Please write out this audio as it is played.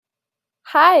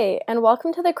Hi, and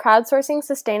welcome to the Crowdsourcing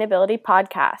Sustainability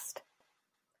Podcast.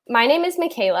 My name is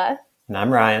Michaela. And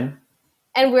I'm Ryan.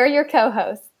 And we're your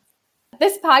co-hosts.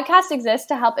 This podcast exists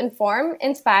to help inform,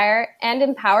 inspire, and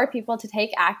empower people to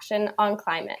take action on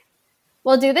climate.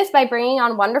 We'll do this by bringing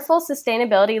on wonderful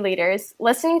sustainability leaders,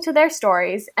 listening to their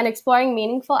stories, and exploring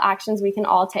meaningful actions we can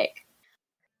all take.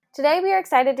 Today, we are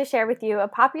excited to share with you a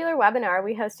popular webinar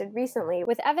we hosted recently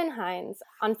with Evan Hines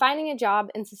on finding a job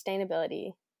in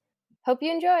sustainability. Hope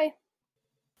you enjoy.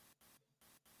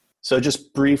 So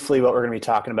just briefly, what we're going to be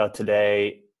talking about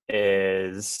today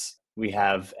is we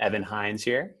have Evan Hines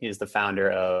here. He's the founder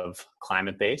of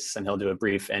Climate Base, and he'll do a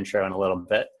brief intro in a little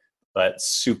bit, but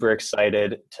super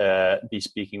excited to be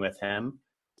speaking with him.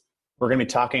 We're going to be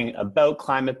talking about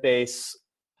Climate Base,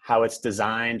 how it's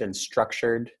designed and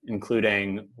structured,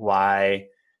 including why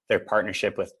their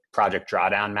partnership with Project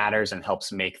Drawdown matters and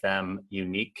helps make them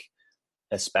unique,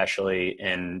 especially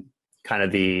in kind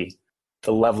of the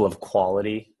level of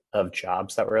quality of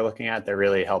jobs that we're looking at that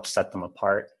really helps set them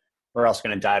apart. We're also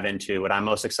going to dive into what I'm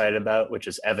most excited about, which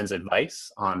is Evan's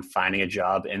advice on finding a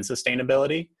job in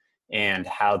sustainability and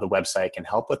how the website can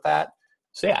help with that.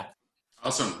 So yeah.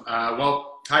 Awesome.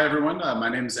 Well, hi everyone. My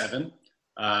name is Evan.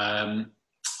 I'm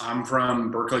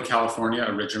from Berkeley, California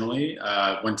originally.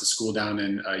 Went to school down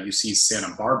in UC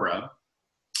Santa Barbara.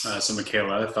 So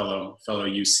Michaela, fellow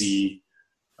UC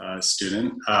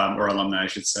student, or alumni, I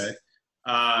should say.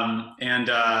 I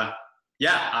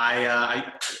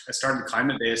started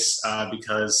Climate Base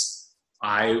because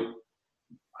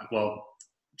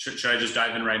should I just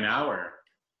dive in right now, or?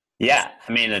 Yeah,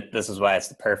 I mean, this is why it's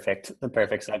the perfect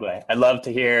segue. I'd love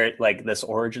to hear like this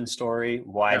origin story.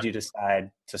 Why did you decide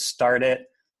to start it?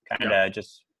 Kind of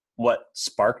just what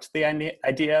sparked the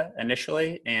idea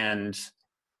initially, and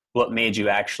what made you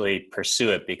actually pursue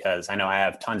it? Because I know I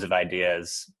have tons of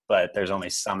ideas, but there's only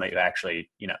some that you actually,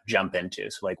 jump into.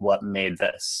 So like what made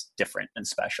this different and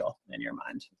special in your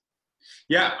mind?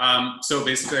 Yeah. So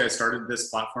basically I started this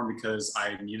platform because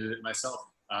I needed it myself.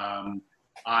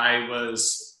 My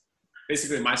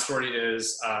story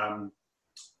is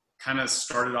kind of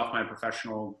started off my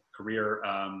professional career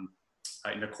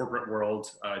in the corporate world,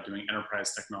 doing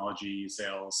enterprise technology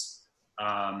sales.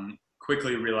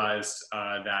 Quickly realized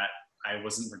that I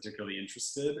wasn't particularly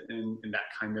interested in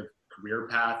that kind of career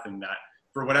path, and that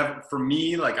for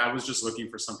me, like I was just looking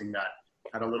for something that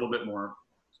had a little bit more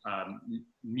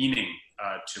meaning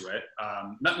to it.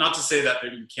 Not to say that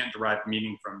you can't derive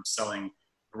meaning from selling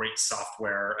great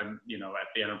software and, at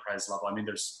the enterprise level. I mean,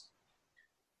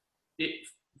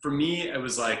 for me, it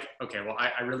was like, okay, well,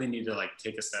 I really need to like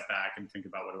take a step back and think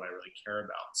about what do I really care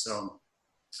about. So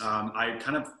I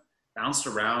kind of bounced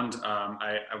around.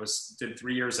 I did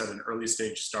 3 years at an early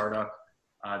stage startup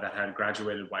that had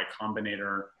graduated Y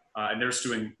Combinator, and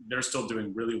they're still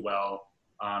doing really well.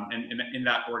 And in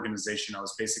that organization, I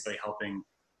was basically helping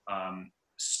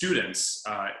students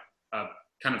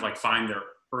kind of like find their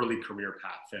early career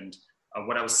path. And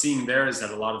what I was seeing there is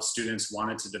that a lot of students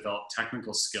wanted to develop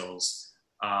technical skills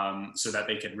so that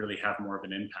they could really have more of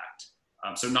an impact.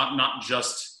 So not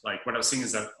just like what I was seeing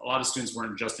is that a lot of students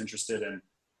weren't just interested in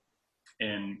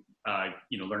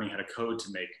learning how to code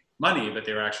to make money, but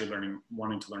they were actually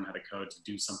wanting to learn how to code to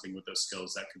do something with those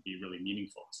skills that could be really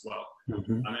meaningful as well.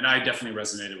 Mm-hmm. And I definitely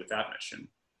resonated with that mission.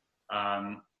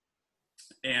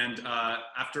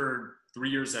 After 3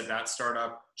 years at that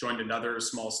startup, joined another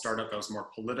small startup that was more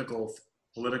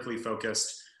politically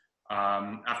focused.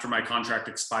 After my contract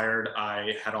expired,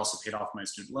 I had also paid off my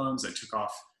student loans. I took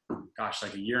off,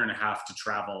 like a year and a half to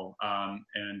travel.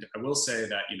 And I will say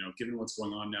that, given what's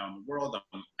going on now in the world,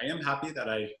 I am happy that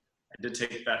I did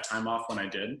take that time off when I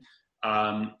did.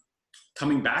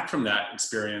 Coming back from that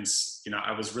experience,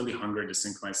 I was really hungry to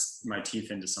sink my teeth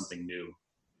into something new.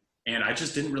 And I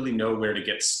just didn't really know where to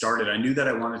get started. I knew that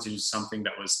I wanted to do something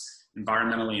that was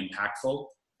environmentally impactful.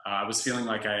 I was feeling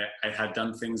like I had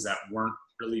done things that weren't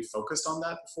really focused on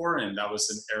that before. And that was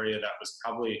an area that was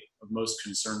probably of most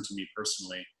concern to me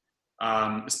personally.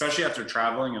 Especially after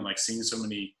traveling and like seeing so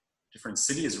many different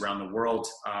cities around the world.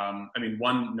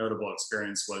 One notable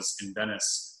experience was in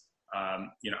Venice. I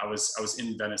was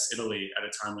in Venice, Italy at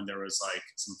a time when there was like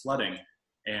some flooding,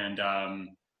 and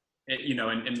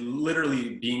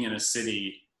literally being in a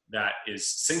city that is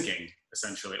sinking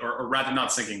essentially, or rather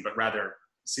not sinking, but rather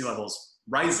sea levels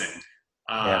rising,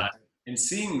 and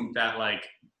seeing that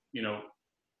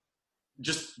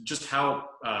just how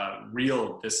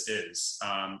real this is.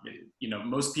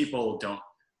 Most people don't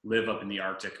live up in the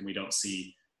Arctic, and we don't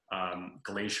see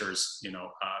glaciers,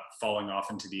 falling off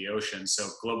into the ocean. So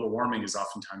global warming is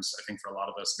oftentimes, I think, for a lot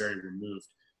of us, very removed.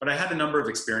 But I had a number of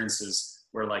experiences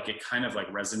where like it kind of like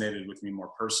resonated with me more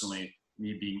personally,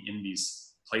 me being in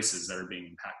these places that are being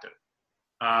impacted.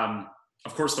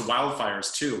 Of course, the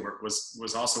wildfires too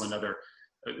was also another.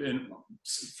 And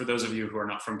for those of you who are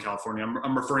not from California,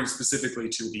 I'm referring specifically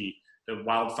to the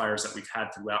wildfires that we've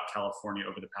had throughout California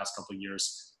over the past couple of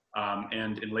years.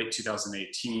 And in late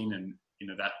 2018, and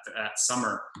that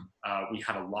summer, we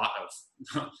had a lot of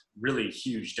really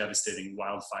huge, devastating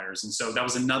wildfires, and so that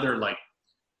was another like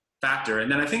factor.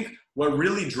 And then I think what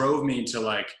really drove me to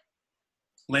like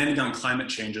landing on climate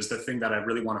change is the thing that I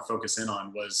really want to focus in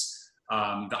on was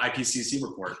the IPCC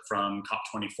report from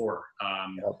COP24.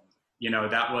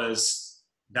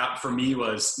 That for me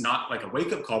was not like a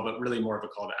wake-up call, but really more of a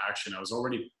call to action. I was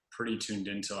already pretty tuned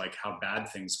into like how bad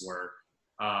things were.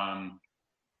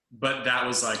 But that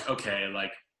was like, okay,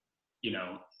 like,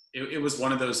 it was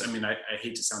one of those, I mean, I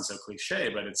hate to sound so cliche,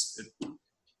 but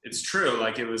it's true.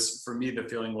 Like it was, for me, the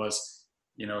feeling was,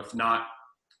 if not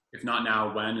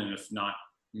now, when, and if not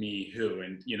me, who,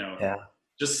 and,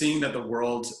 just seeing that the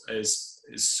world is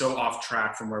so off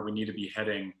track from where we need to be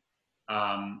heading.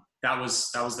 That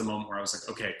was the moment where I was like,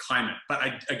 okay, climate. But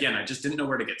I just didn't know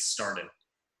where to get started.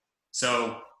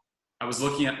 So I was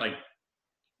looking at like,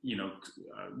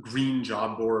 green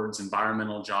job boards,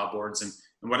 environmental job boards. And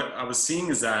what I was seeing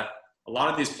is that a lot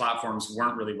of these platforms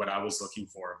weren't really what I was looking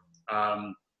for.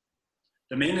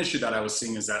 The main issue that I was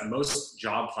seeing is that most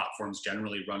job platforms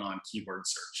generally run on keyword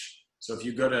search. So if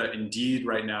you go to Indeed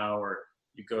right now, or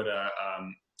you go to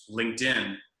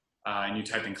LinkedIn and you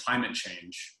type in climate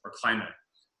change or climate,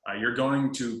 you're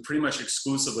going to pretty much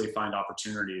exclusively find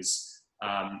opportunities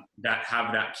that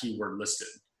have that keyword listed.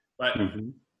 But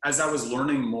as I was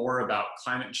learning more about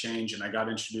climate change and I got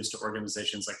introduced to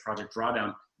organizations like Project Drawdown,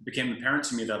 it became apparent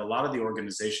to me that a lot of the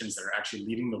organizations that are actually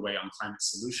leading the way on climate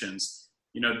solutions,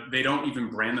 they don't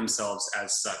even brand themselves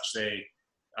as such. They,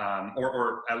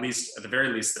 or at least at the very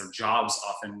least, their jobs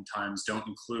oftentimes don't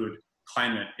include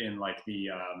climate in like the,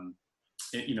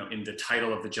 in the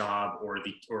title of the job or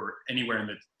anywhere in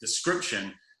the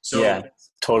description. So yeah,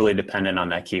 totally dependent on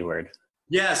that keyword.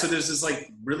 Yeah. So there's this like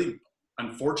really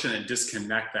unfortunate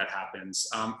disconnect that happens.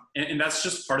 And that's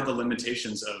just part of the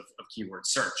limitations of keyword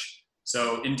search.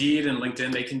 So Indeed and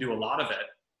LinkedIn, they can do a lot of it,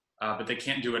 but they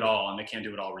can't do it all, and they can't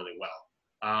do it all really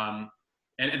well.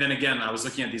 And then again, I was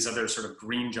looking at these other sort of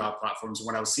green job platforms, and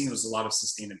what I was seeing was a lot of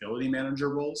sustainability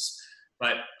manager roles.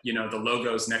 But, the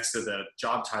logos next to the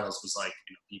job titles was like,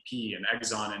 BP and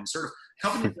Exxon and sort of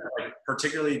companies that like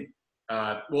particularly,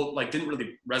 didn't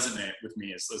really resonate with me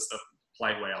is the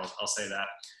polite way I'll say that.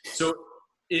 So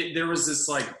there was this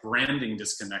like branding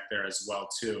disconnect there as well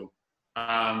too.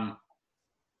 And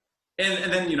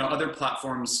then, other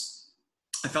platforms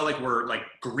I felt like were like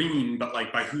green, but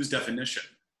like by whose definition,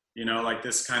 like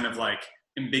this kind of like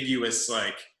ambiguous,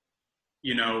 like,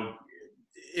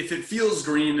 if it feels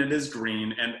green, it is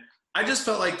green. And I just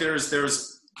felt like there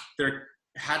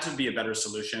had to be a better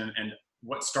solution. And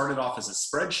what started off as a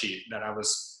spreadsheet that I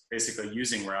was basically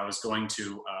using, where I was going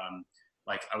to,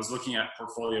 I was looking at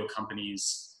portfolio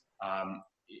companies,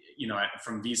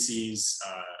 from VCs,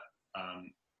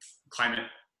 climate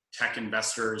tech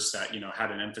investors that,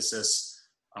 had an emphasis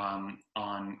on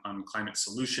climate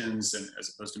solutions, and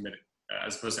as opposed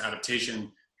to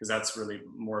adaptation, because that's really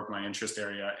more of my interest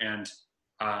area. And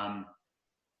I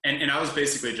was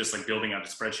basically just like building out a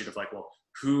spreadsheet of like, well,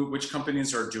 which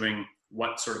companies are doing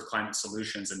what sort of climate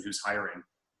solutions and who's hiring.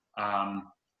 I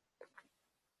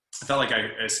felt like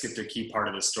I skipped a key part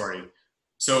of this story.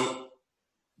 So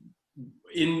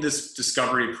in this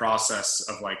discovery process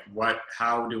of like,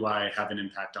 how do I have an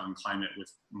impact on climate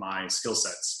with my skill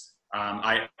sets?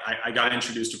 I got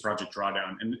introduced to Project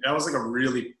Drawdown, and that was like a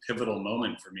really pivotal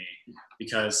moment for me,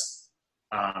 because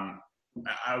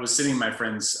I was sitting in my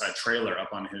friend's trailer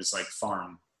up on his like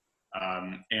farm,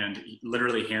 and he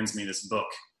literally hands me this book,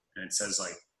 and it says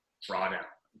like Drawdown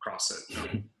across it.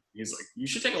 He's like, you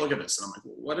should take a look at this. And I'm like,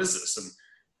 well, what is this? And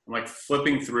I'm like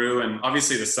flipping through, and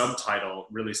obviously the subtitle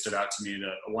really stood out to me.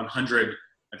 The 100,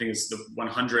 I think it's the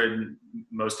 100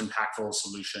 most impactful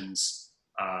solutions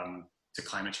to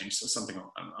climate change. So something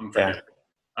I'm forgetting.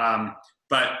 Yeah.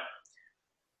 But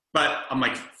I'm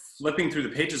like flipping through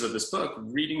the pages of this book,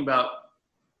 reading about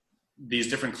these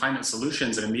different climate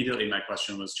solutions, and immediately my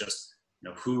question was just,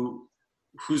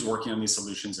 who's working on these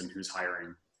solutions and who's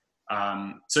hiring.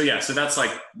 So that's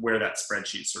like where that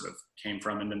spreadsheet sort of came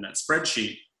from. And then that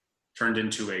spreadsheet turned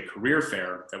into a career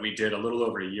fair that we did a little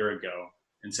over a year ago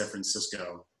in San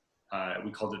Francisco.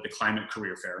 We called it the Climate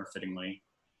Career Fair, fittingly.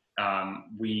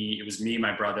 It was me,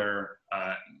 my brother,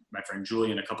 my friend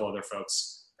Julie, and a couple other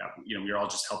folks we were all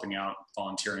just helping out,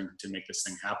 volunteering to make this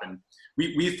thing happen.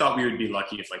 We thought we would be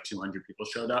lucky if like 200 people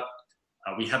showed up.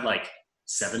 We had like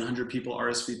 700 people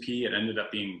RSVP. It ended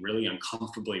up being really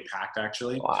uncomfortably packed,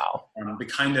 actually. Wow. The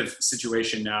kind of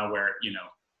situation now where,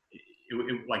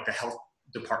 like the health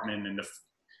department and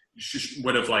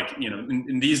would have like,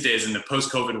 in these days in the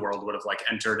post-COVID world would have like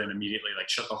entered and immediately like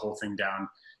shut the whole thing down.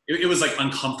 It was like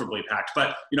uncomfortably packed,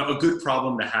 but a good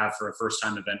problem to have for a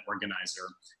first-time event organizer.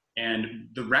 And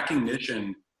the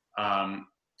recognition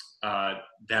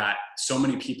that so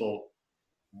many people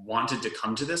wanted to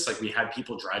come to this, like we had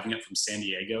people driving up from San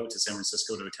Diego to San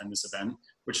Francisco to attend this event,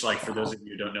 which like for those of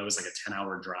you who don't know is like a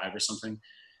 10-hour drive or something.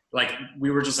 Like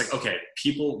we were just like, okay,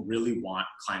 people really want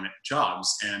climate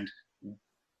jobs, and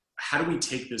how do we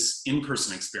take this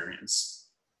in-person experience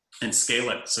and scale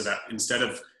it so that instead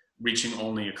of reaching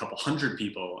only a couple hundred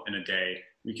people in a day,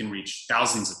 we can reach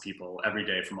thousands of people every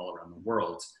day from all around the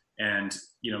world. And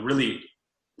really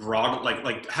broad,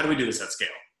 like how do we do this at scale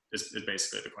is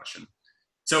basically the question.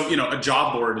 So, a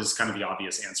job board is kind of the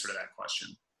obvious answer to that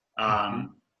question.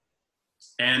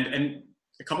 And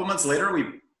a couple months later, we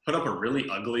put up a really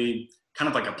ugly, kind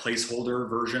of like a placeholder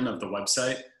version of the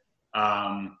website.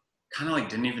 Kind of like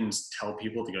didn't even tell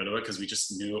people to go to it because we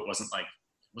just knew it wasn't like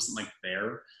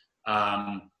there.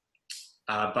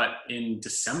 But in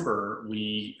December,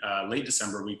 late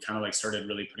December, we kind of like started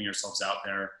really putting ourselves out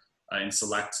there in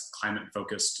select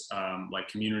climate-focused like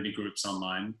community groups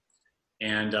online.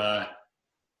 And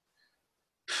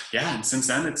and since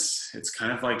then it's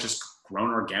kind of like just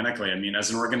grown organically. I mean, as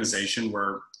an organization,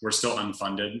 we're still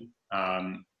unfunded,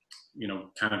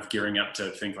 kind of gearing up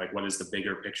to think like, what is the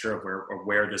bigger picture of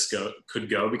where this could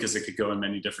go, because it could go in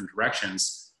many different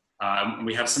directions.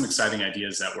 We have some exciting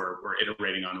ideas that we're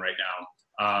iterating on right now.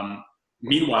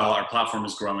 Meanwhile, our platform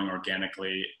is growing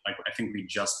organically. Like I think we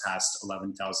just passed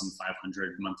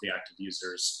 11,500 monthly active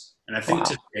users. And I think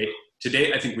to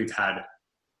date, I think we've had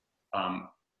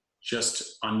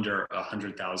just under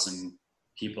 100,000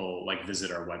 people like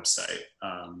visit our website.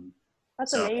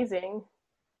 That's amazing.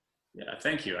 Yeah,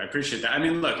 thank you. I appreciate that. I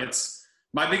mean, look, it's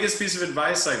my biggest piece of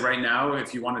advice, like right now,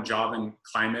 if you want a job in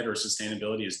climate or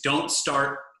sustainability, is don't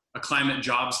start a climate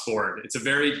jobs board. It's a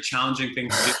very challenging thing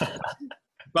to do.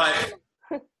 but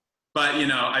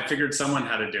I figured someone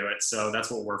had to do it. So that's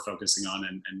what we're focusing on.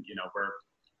 And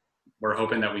we're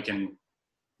hoping that we can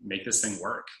make this thing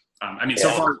work. So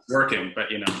far it's working, but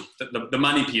the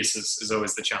money piece is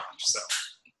always the challenge. So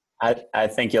I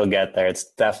think you'll get there.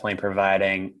 It's definitely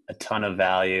providing a ton of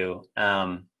value.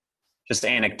 Just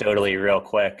anecdotally, real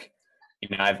quick,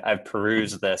 I've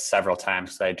perused this several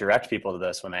times because I direct people to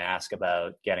this when they ask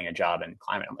about getting a job in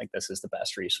climate. I'm like, this is the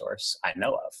best resource I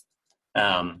know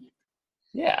of.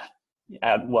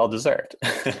 Well deserved.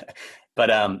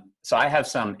 But so I have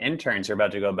some interns who are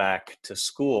about to go back to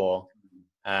school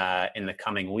in the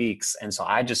coming weeks, and so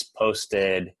I just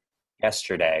posted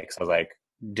yesterday because I was like,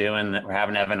 we're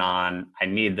having Evan on. I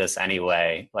need this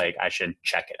anyway. Like I should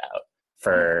check it out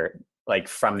for like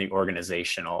from the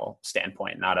organizational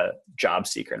standpoint, not a job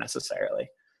seeker necessarily.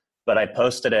 But I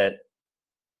posted it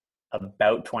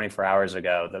about 24 hours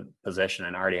ago, the position,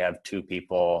 and already have 2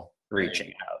 people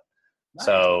reaching out. Nice.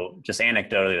 So just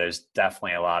anecdotally, there's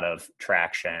definitely a lot of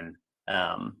traction.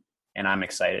 And I'm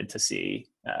excited to see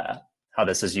how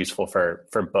this is useful for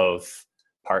both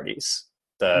parties,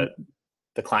 the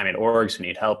climate orgs who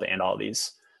need help and all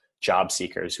these job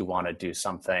seekers who want to do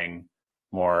something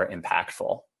more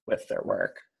impactful with their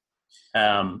work.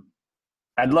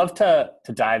 I'd love to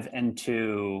dive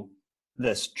into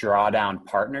this Drawdown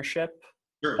partnership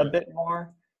a bit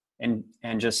more and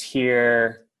just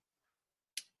hear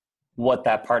what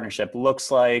that partnership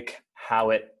looks like,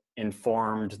 how it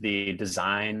informed the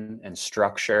design and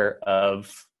structure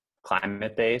of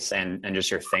Climate Base, and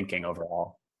just your thinking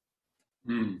overall.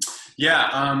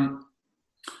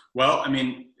 Well, I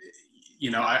mean,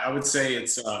 I would say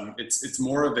it's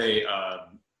more of a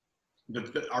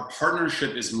our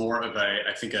partnership is more of a,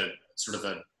 I think, a sort of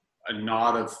a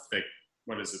nod of the,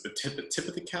 what is it, the tip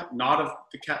of the cap, nod of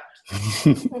the cap.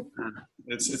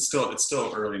 It's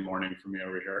still early morning for me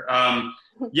over here. I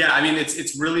mean,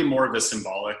 it's really more of a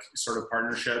symbolic sort of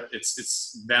partnership.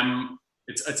 It's them.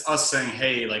 It's us saying,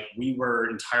 hey, like we were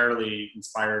entirely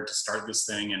inspired to start this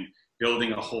thing and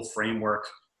building a whole framework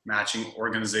matching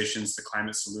organizations to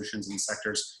climate solutions and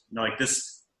sectors. Like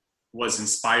this was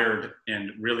inspired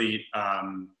and really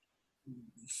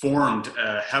formed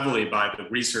heavily by the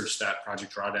research that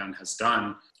Project Drawdown has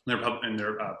done in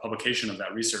their publication of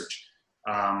that research.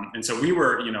 And so we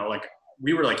were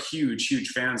huge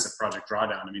fans of Project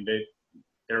Drawdown. I mean,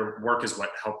 their work is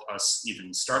what helped us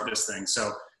even start this thing.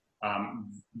 So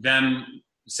them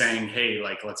saying, hey,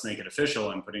 like, let's make it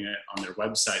official and putting it on their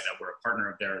website that we're a partner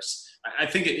of theirs. I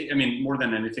think, more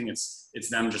than anything, it's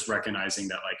them just recognizing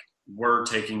that, like, we're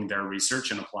taking their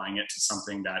research and applying it to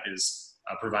something that is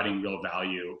providing real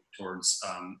value towards,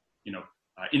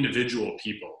 individual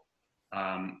people.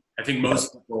 I think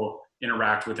most people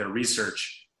interact with their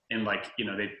research and, like,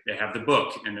 they have the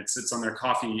book and it sits on their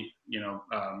coffee,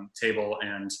 table,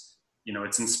 and,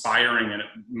 it's inspiring and it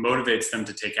motivates them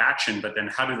to take action. But then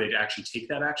how do they actually take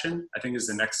that action, I think, is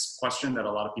the next question that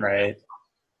a lot of people have.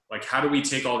 Like, how do we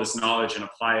take all this knowledge and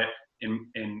apply it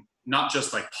in not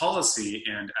just like policy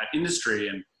and industry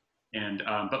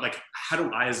but like, how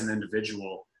do I as an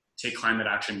individual take climate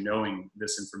action knowing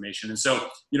this information? And so,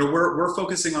 we're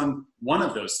focusing on one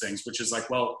of those things, which is like,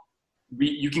 well,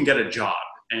 you can get a job,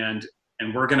 and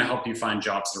we're going to help you find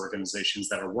jobs at organizations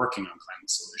that are working on climate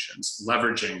solutions,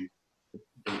 leveraging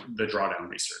the drawdown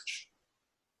research.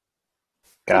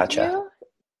 Gotcha.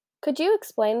 Could you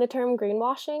explain the term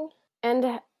greenwashing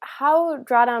and how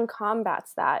Drawdown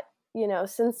combats that?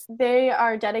 Since they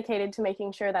are dedicated to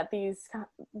making sure that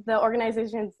the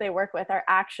organizations they work with are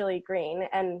actually green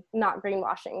and not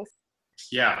greenwashing.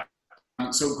 Yeah.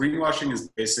 So greenwashing is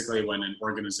basically when an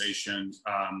organization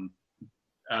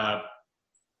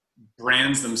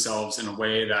brands themselves in a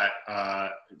way that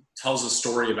tells a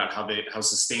story about how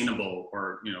sustainable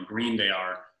or green they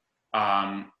are,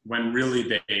 when really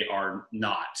they are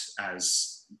not,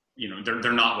 as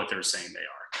they're not what they're saying they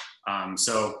are.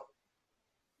 So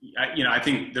I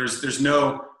think there's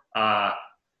no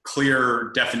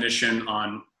clear definition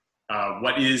on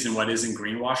what is and what isn't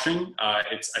greenwashing.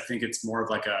 I think it's more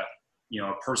of like a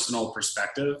personal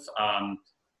perspective,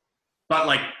 but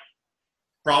like,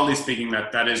 broadly speaking,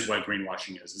 that is what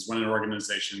greenwashing is when an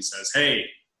organization says, hey,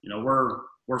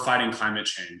 we're fighting climate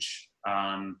change,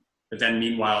 but then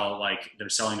meanwhile, like, they're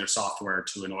selling their software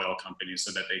to an oil company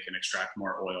so that they can extract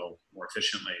more oil more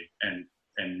efficiently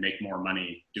and make more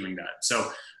money doing that.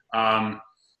 So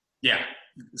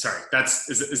sorry,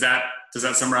 does that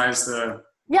summarize the?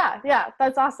 Yeah,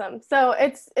 that's awesome. So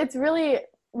it's really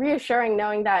reassuring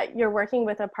knowing that you're working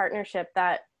with a partnership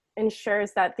that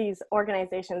ensures that these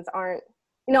organizations are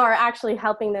actually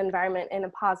helping the environment in a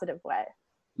positive way.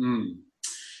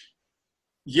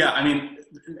 Yeah,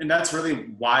 and that's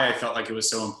really why I felt like it was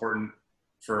so important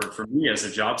for me as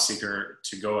a job seeker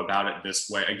to go about it this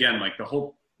way. Again, like, the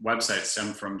whole website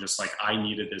stemmed from just like, I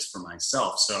needed this for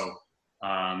myself. So,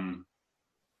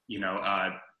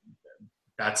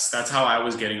 that's how I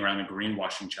was getting around the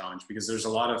greenwashing challenge, because there's a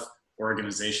lot of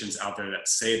organizations out there that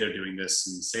say they're doing this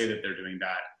and say that they're doing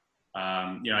that.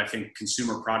 I think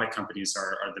consumer product companies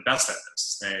are the best at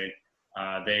this.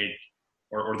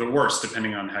 Or the worst,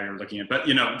 depending on how you're looking at it. But,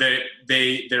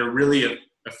 they're really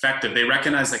effective. They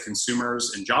recognize that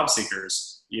consumers and job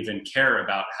seekers even care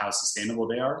about how sustainable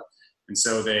they are. And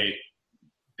so they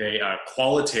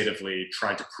qualitatively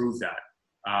try to prove that.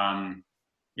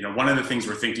 One of the things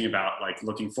we're thinking about, like,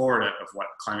 looking forward of what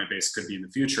climate-based could be in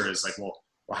the future is like, well,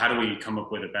 how do we come up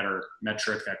with a better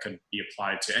metric that could be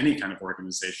applied to any kind of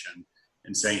organization,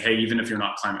 and saying, hey, even if you're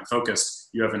not climate focused,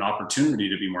 you have an opportunity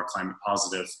to be more climate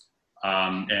positive.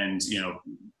 And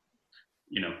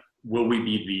will we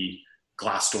be the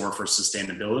Glassdoor for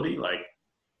sustainability? Like,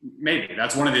 maybe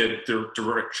that's one of the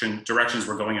directions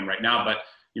we're going in right now. But,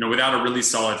 without a really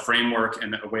solid framework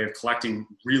and a way of collecting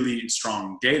really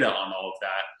strong data on all of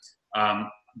that,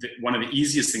 one of the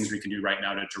easiest things we can do right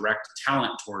now to direct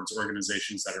talent towards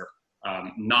organizations that are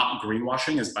not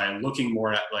greenwashing is by looking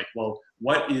more at, like, well,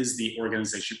 what is the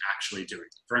organization actually doing?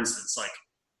 For instance, like,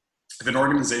 if an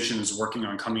organization is working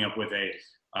on coming up with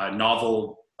a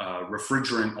novel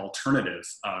refrigerant alternative,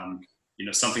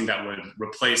 something that would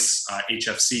replace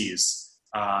HFCs,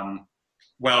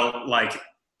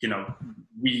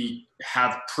 we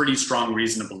have pretty strong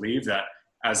reason to believe that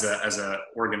as a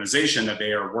organization that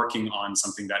they are working on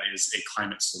something that is a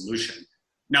climate solution.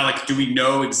 Now, like, do we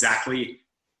know exactly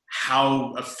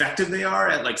how effective they are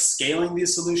at, like, scaling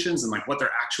these solutions and, like, what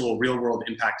their actual real world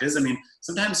impact is?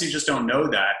 Sometimes you just don't know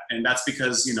that. And that's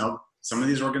because, some of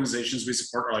these organizations we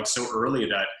support are, like, so early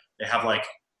that they have, like,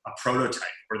 a prototype,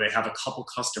 or they have a couple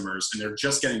customers and they're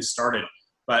just getting started.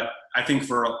 But I think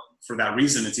for that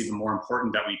reason, it's even more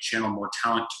important that we channel more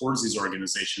talent towards these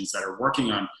organizations that are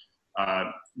working on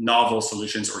novel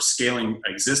solutions or scaling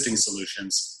existing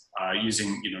solutions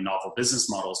using novel business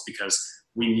models, because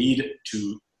we need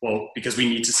to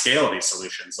scale these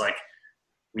solutions. Like,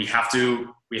 we have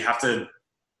to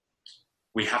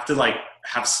like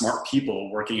have smart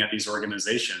people working at these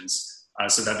organizations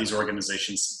so that these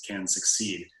organizations can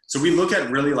succeed. So we look at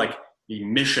really, like, the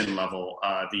mission level,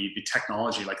 the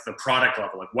technology, like the product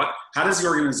level, like how does the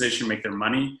organization make their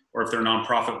money? Or if they're a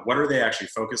nonprofit, what are they actually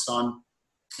focused on?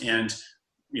 And,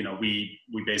 we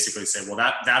basically say, well,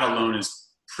 that alone is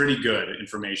pretty good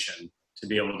information to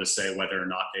be able to say whether or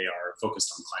not they are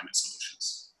focused on climate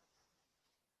solutions.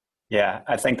 Yeah,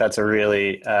 I think that's a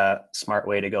really smart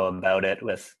way to go about it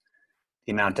with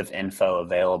the amount of info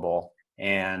available.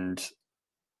 And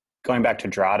going back to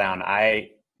Drawdown,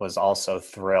 I was also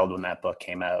thrilled when that book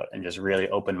came out and just really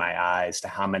opened my eyes to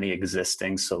how many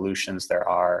existing solutions there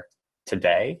are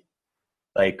today.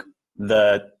 Like,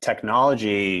 the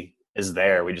technology is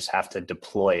there. We just have to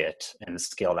deploy it and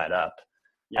scale that up,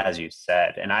 as you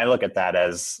said. And I look at that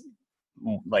as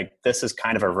like, this is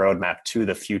kind of a roadmap to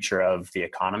the future of the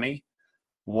economy.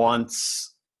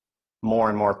 Once more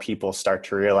and more people start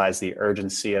to realize the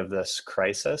urgency of this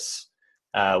crisis,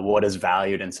 what is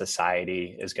valued in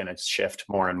society is going to shift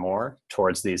more and more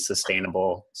towards these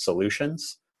sustainable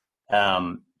solutions.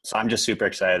 So I'm just super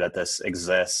excited that this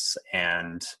exists.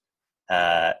 And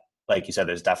like you said,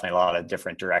 there's definitely a lot of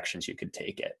different directions you could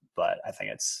take it, but I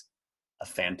think it's a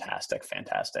fantastic.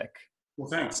 Well,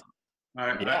 thanks.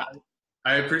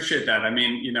 I appreciate that. I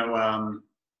mean,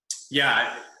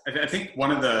 I think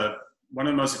one of the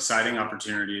most exciting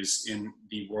opportunities in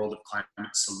the world of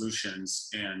climate solutions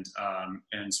and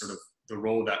sort of the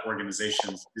role that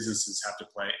organizations, businesses have to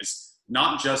play is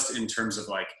not just in terms of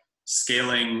like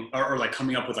scaling or like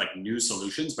coming up with like new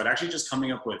solutions, but actually just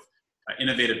coming up with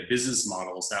innovative business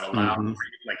models that allow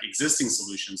like existing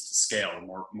solutions to scale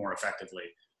more effectively.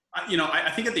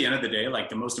 I think at the end of the day, like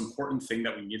the most important thing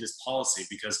that we need is policy,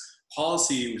 because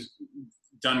policy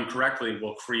done correctly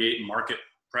will create market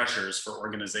pressures for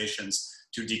organizations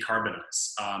to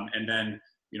decarbonize. And then,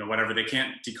 whatever they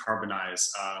can't decarbonize,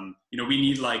 we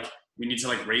need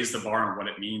to raise the bar on what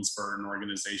it means for an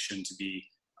organization to be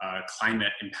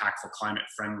climate impactful, climate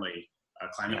friendly,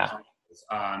 positive.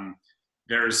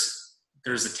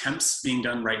 There's attempts being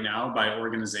done right now by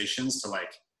organizations to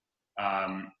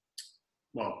I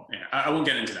won't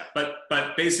get into that,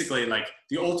 but basically, like,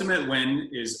 the ultimate win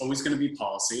is always going to be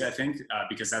policy, I think,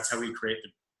 because that's how we create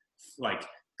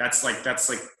that's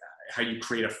how you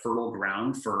create a fertile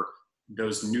ground for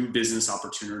those new business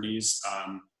opportunities,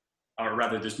 or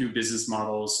rather those new business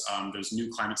models, those new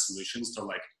climate solutions to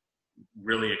like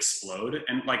really explode.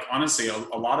 And like, honestly,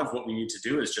 a lot of what we need to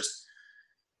do is just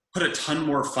put a ton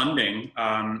more funding,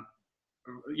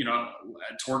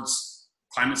 towards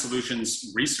climate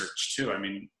solutions research too. I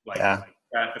mean,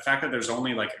 the fact that there's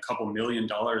only like a couple $1 million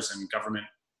in government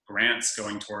grants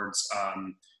going towards,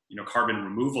 carbon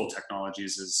removal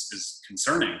technologies is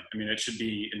concerning. I mean, it should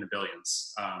be in the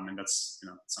billions, and that's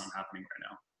not happening right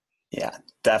now. Yeah,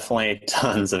 definitely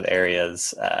tons of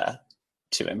areas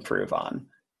to improve on.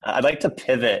 I'd like to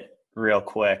pivot real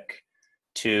quick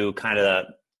to kind of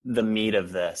the meat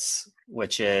of this,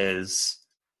 which is,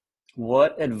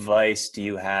 what advice do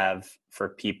you have for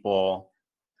people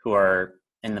who are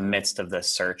in the midst of this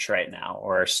search right now,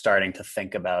 or are starting to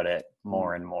think about it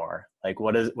more and more? Like,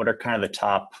 what are kind of the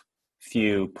top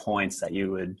few points that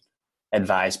you would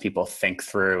advise people think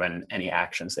through, and any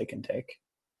actions they can take?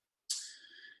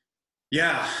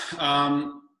 Yeah,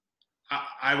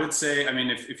 I would say, I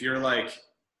mean, if you're like,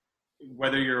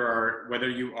 whether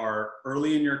you are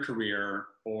early in your career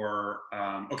or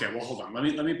okay, well, hold on.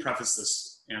 Let me preface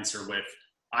this answer with,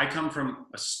 I come from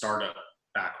a startup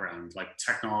background, like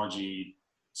technology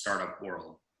startup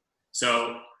world.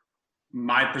 So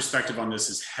my perspective on this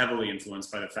is heavily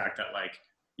influenced by the fact that like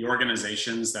the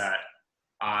organizations that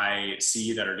I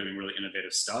see that are doing really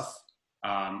innovative stuff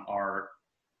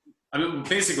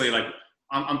basically, like,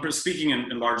 I'm speaking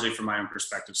in largely from my own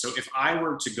perspective. So if I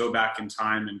were to go back in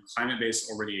time and Climate-Base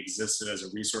already existed as a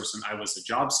resource and I was a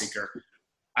job seeker,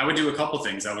 I would do a couple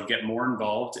things. I would get more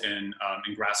involved in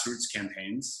grassroots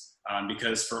campaigns,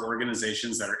 because for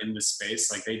organizations that are in this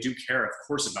space, like, they do care, of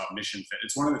course, about mission fit.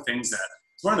 It's one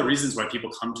of the reasons why people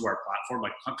come to our platform,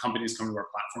 like companies come to our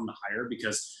platform to hire,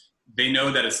 because they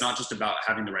know that it's not just about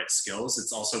having the right skills.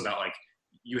 It's also about like,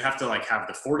 you have to like have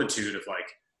the fortitude of like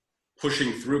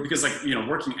pushing through, because like,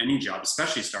 working any job,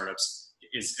 especially startups,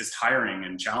 is tiring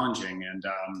and challenging. And,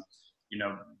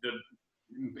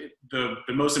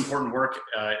 the most important work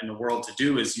in the world to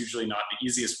do is usually not the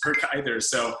easiest work either.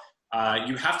 So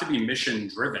you have to be mission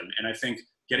driven. And I think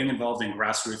getting involved in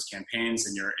grassroots campaigns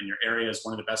in your area is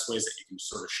one of the best ways that you can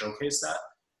sort of showcase that.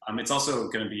 It's also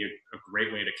going to be a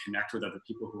great way to connect with other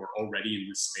people who are already in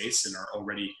this space and are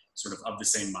already sort of the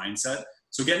same mindset.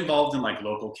 So get involved in like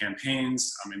local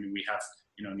campaigns. I mean, we have,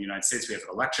 in the United States, we have an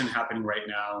election happening right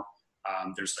now.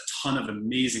 There's a ton of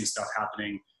amazing stuff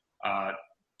happening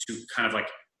to kind of like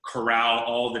corral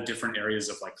all the different areas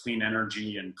of like clean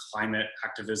energy and climate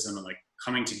activism and like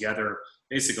coming together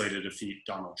basically to defeat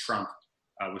Donald Trump,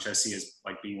 which I see as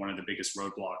like being one of the biggest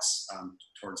roadblocks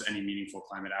towards any meaningful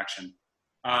climate action.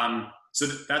 So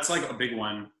that's like a big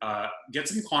one. Get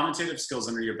some quantitative skills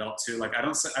under your belt too. Like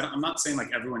I'm not saying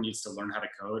like everyone needs to learn how to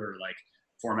code or like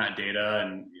format data,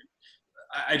 and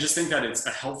I just think that it's a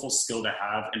helpful skill to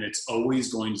have, and it's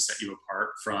always going to set you apart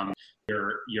from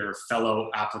your fellow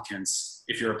applicants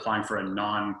if you're applying for a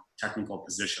non-technical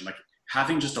position. Like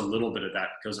having just a little bit of that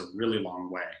goes a really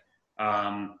long way.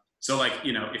 So like,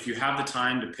 you know, if you have the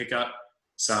time to pick up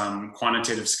some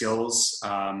quantitative skills,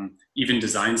 even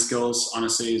design skills,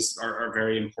 honestly, are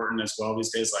very important as well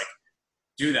these days. Like,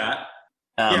 do that.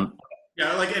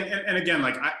 Yeah. Like, and again,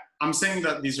 like I'm saying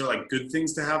that these are like good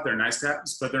things to have. They're nice to have,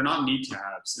 but they're not need to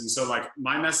haves. And so like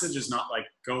my message is not like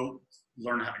go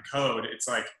learn how to code. It's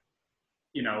like,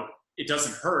 you know, it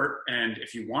doesn't hurt. And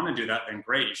if you want to do that, then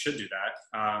great, you should do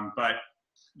that. But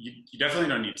you definitely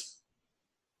don't need to.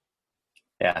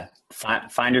 Yeah.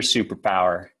 Find your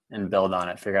superpower and build on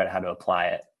it. Figure out how to apply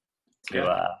it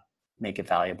to make it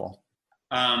valuable.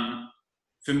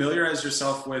 Familiarize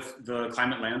yourself with the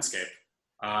climate landscape.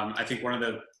 I think one of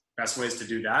the best ways to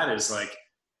do that is like,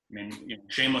 I mean, you know,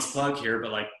 shameless plug here,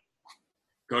 but like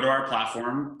go to our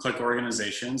platform, click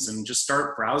organizations, and just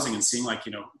start browsing and seeing like,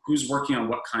 you know, who's working on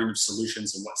what kind of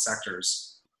solutions and what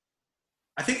sectors.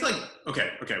 I think like,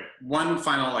 okay. One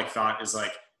final like thought is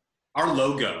like our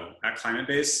logo at Climate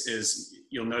Base is,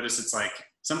 you'll notice it's like,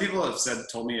 some people have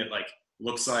told me it like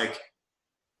looks like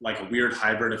a weird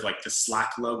hybrid of like the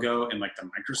Slack logo and like the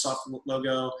Microsoft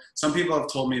logo. Some people have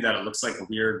told me that it looks like a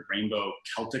weird rainbow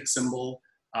Celtic symbol.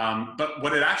 But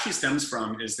what it actually stems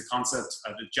from is the concept,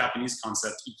 the Japanese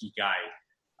concept, Ikigai.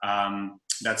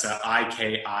 That's a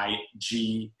Ikigai,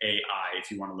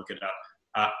 if you want to look it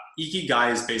up.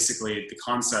 Ikigai is basically the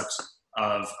concept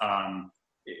of,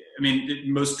 it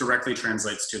most directly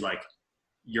translates to like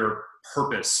your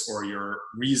purpose or your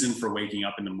reason for waking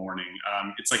up in the morning.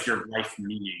 It's like your life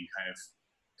meaning kind of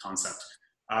concept.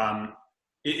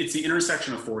 It's the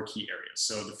intersection of 4 key areas.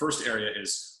 So the first area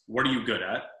is, what are you good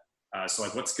at? So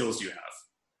like, what skills do you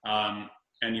have?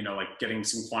 And, you know, like getting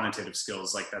some quantitative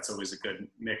skills, like that's always a good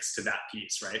mix to that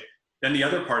piece, right? Then the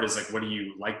other part is like, what do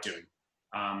you like doing?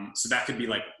 So that could be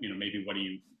like, you know, maybe what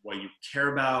you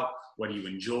care about, what do you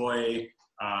enjoy?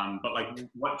 But like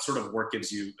what sort of work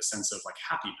gives you a sense of like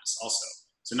happiness also.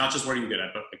 So not just what are you good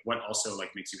at, but like what also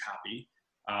like makes you happy.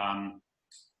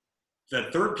 The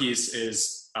third piece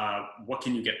is what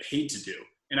can you get paid to do?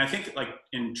 And I think like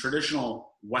in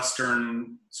traditional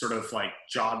Western sort of like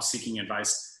job seeking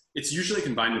advice, it's usually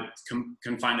confined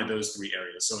to those 3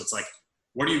 areas. So it's like,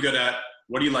 what are you good at?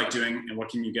 What do you like doing? And what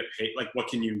can you get paid? Like what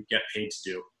can you get paid to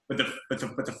do? But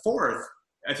the fourth,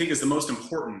 I think, is the most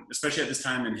important, especially at this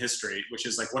time in history, which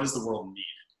is like, what does the world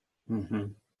need? Mm-hmm.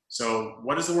 So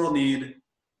what does the world need?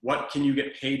 What can you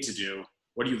get paid to do?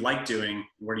 What do you like doing?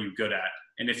 What are you good at?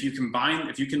 And if you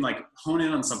can like hone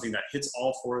in on something that hits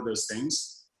all 4 of those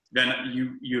things, then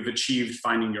you've achieved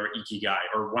finding your Ikigai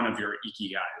or one of your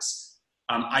Ikigais.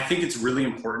 I think it's really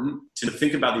important to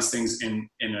think about these things in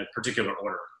a particular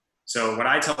order. So what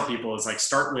I tell people is like,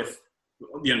 start with,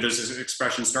 you know, there's this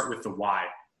expression, start with the why.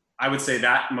 I would say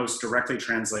that most directly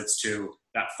translates to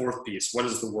that 4th piece. What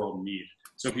does the world need?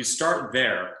 So if you start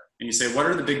there and you say, what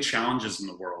are the big challenges in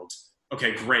the world?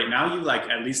 Okay, great. Now you like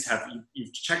at least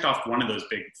you've checked off one of those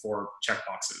big 4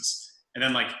 checkboxes. And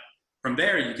then like from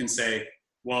there you can say,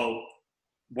 well,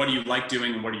 what do you like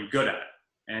doing and what are you good at?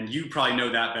 And you probably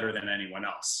know that better than anyone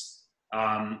else.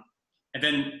 And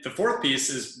then the 4th piece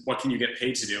is, what can you get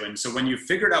paid to do? And so when you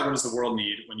figured out what does the world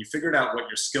need, when you figured out what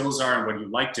your skills are and what you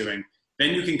like doing,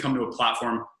 then you can come to a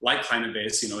platform like Climate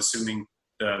Base, you know, assuming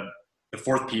the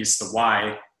 4th piece, the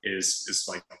why, is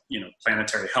like, you know,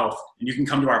 planetary health. And you can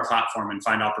come to our platform and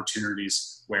find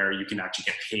opportunities where you can actually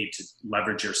get paid to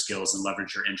leverage your skills and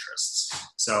leverage your interests.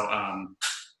 So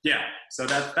so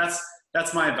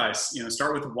that's my advice. You know,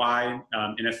 start with why,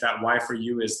 and if that why for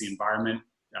you is the environment,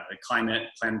 climate,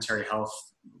 planetary health,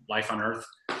 life on Earth,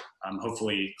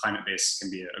 hopefully Climate Base can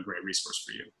be a great resource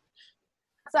for you.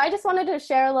 So I just wanted to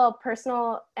share a little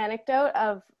personal anecdote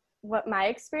of what my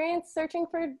experience searching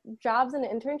for jobs and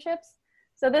internships.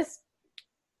 So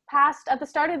at the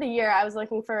start of the year, I was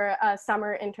looking for a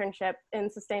summer internship in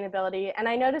sustainability, and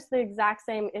I noticed the exact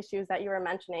same issues that you were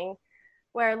mentioning,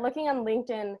 where looking on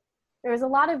LinkedIn, there was a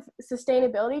lot of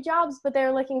sustainability jobs, but they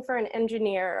were looking for an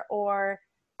engineer or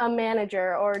a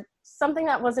manager or something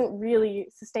that wasn't really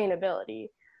sustainability.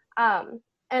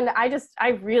 And I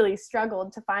really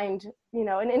struggled to find,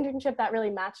 an internship that really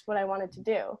matched what I wanted to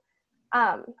do.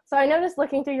 So I noticed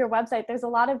looking through your website, there's a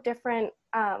lot of different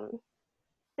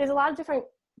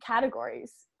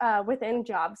categories within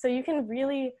jobs. So you can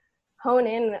really hone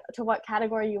in to what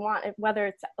category you want, whether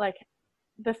it's like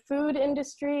the food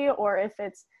industry or if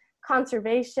it's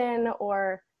conservation,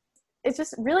 or it's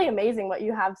just really amazing what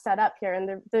you have set up here.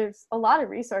 And there's a lot of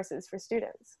resources for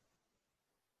students.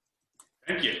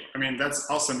 Thank you. I mean, that's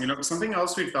awesome. Something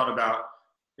else we've thought about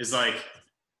is like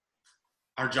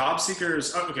our job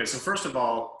seekers. Oh, okay. So first of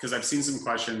all, because I've seen some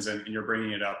questions and you're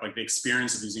bringing it up, like the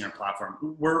experience of using our platform,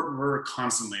 we're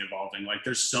constantly evolving. Like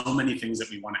there's so many things that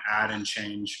we want to add and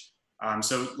change.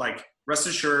 So like rest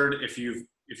assured, if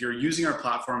you're using our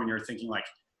platform and you're thinking like,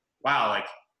 wow, like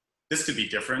this could be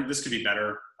different, this could be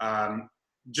better.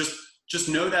 Just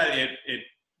know that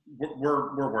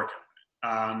we're working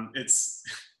on it.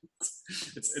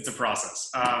 It's a process.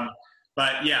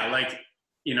 But yeah, like,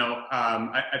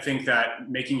 I think that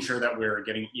making sure that we're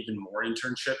getting even more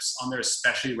internships on there,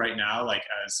 especially right now, like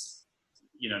as,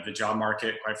 the job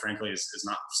market, quite frankly, is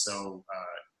not so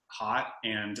hot.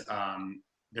 And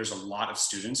there's a lot of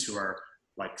students who are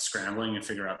like scrambling and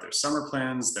figure out their summer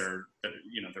plans, their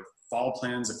fall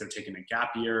plans, if they're taking a gap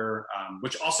year,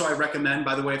 which also I recommend,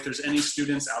 by the way, if there's any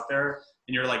students out there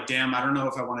and you're like, damn, I don't know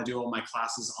if I want to do all my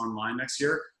classes online next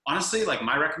year. Honestly, like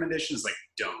my recommendation is like,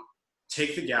 don't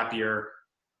take the gap year,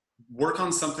 work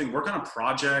on something, work on a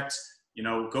project,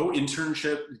 go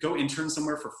intern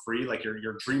somewhere for free, like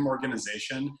your dream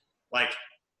organization. Like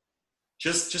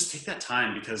just take that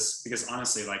time because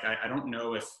honestly, like I don't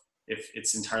know if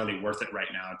it's entirely worth it right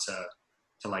now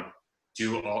to like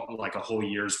do a whole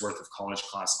year's worth of college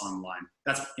class online.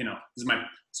 That's,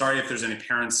 sorry if there's any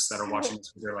parents that are watching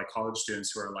this with their like college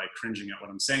students who are like cringing at what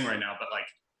I'm saying right now, but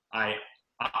like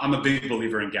I'm a big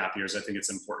believer in gap years. I think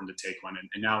it's important to take one,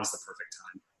 and now is the perfect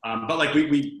time. But like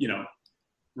we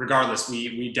regardless,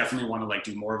 we definitely want to like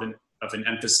do more of an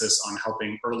emphasis on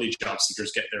helping early job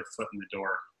seekers get their foot in the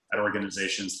door at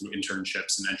organizations through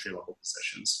internships and entry-level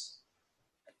positions.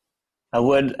 I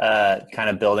would kind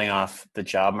of building off the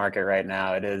job market right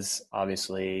now, it is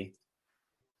obviously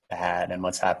bad and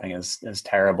what's happening is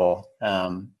terrible.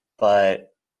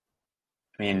 But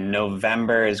I mean,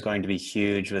 November is going to be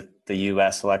huge with the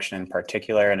US election in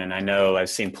particular. And I know I've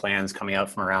seen plans coming out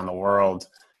from around the world,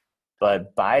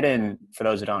 but Biden, for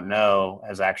those who don't know,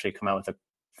 has actually come out with a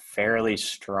fairly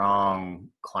strong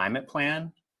climate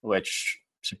plan, which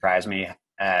surprised me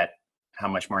at how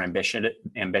much more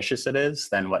ambitious it is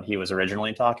than what he was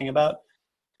originally talking about.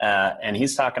 And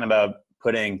he's talking about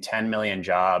putting 10 million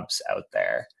jobs out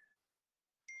there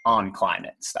on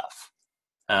climate stuff,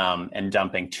 and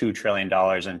dumping $2 trillion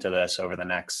into this over the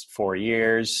next 4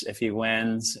 years if he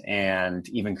wins, and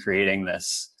even creating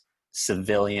this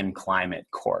civilian climate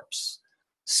corps.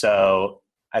 So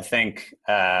I think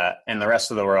in the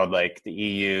rest of the world, like the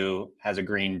EU has a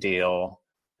Green Deal.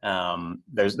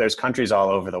 There's countries all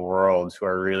over the world who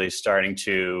are really starting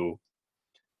to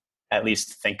at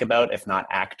least think about, if not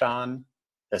act on,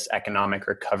 this economic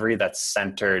recovery that's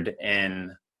centered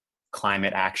in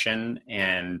climate action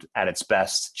and at its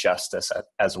best justice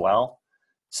as well.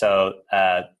 So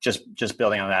just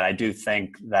building on that, I do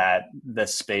think that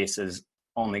this space is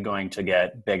only going to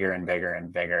get bigger and bigger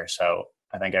and bigger. So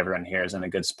I think everyone here is in a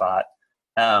good spot.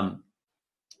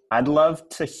 I'd love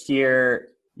to hear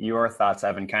your thoughts,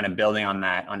 Evan, kind of building on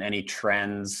that, on any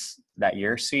trends that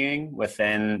you're seeing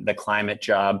within the climate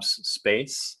jobs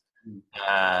space.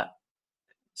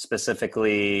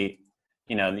 Specifically,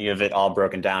 you have it all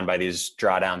broken down by these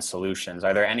drawdown solutions.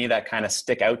 Are there any that kind of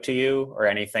stick out to you or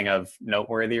anything of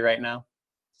noteworthy right now?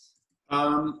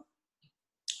 I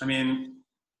mean,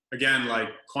 again, like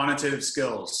quantitative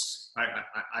skills.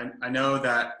 I know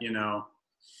that,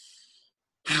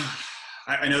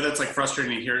 I know that's like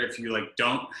frustrating to hear if you like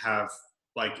don't have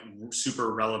like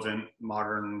super relevant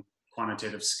modern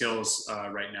quantitative skills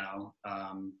right now,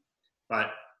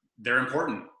 but they're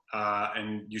important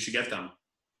and you should get them.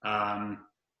 I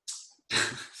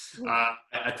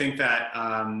think that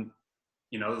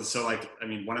so like, I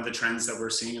mean, one of the trends that we're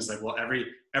seeing is like, well,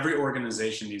 every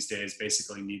organization these days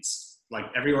basically needs, like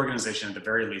every organization at the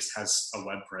very least has a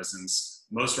web presence.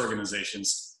 Most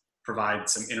organizations provide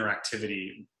some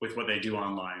interactivity with what they do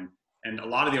online. And a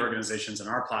lot of the organizations in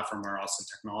our platform are also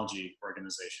technology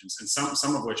organizations, and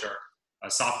some of which are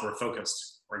software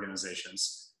focused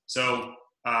organizations. So,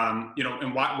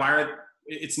 and why are,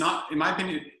 it's not, in my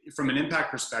opinion, from an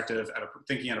impact perspective,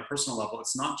 thinking at a personal level,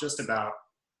 it's not just about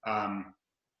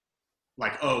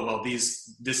like, oh, well,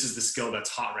 this is the skill that's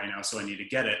hot right now, so I need to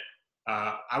get it.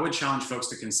 I would challenge folks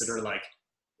to consider like,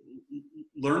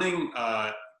 learning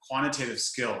quantitative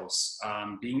skills,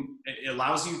 it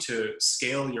allows you to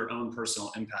scale your own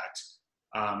personal impact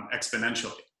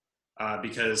exponentially,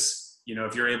 because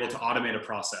if you're able to automate a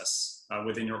process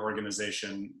within your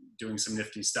organization, doing some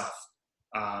nifty stuff,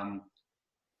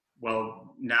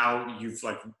 well, now you've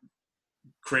like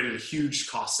created a huge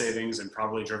cost savings and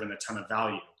probably driven a ton of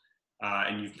value,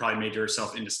 and you've probably made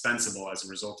yourself indispensable as a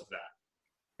result of that.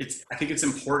 I think it's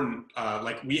important.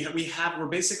 Like we're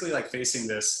basically like facing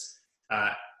this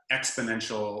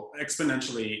exponential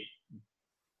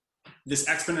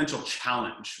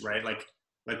challenge, right? Like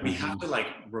we have to like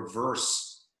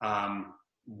reverse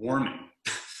warming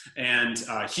and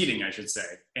heating, I should say,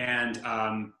 and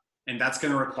that's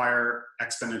going to require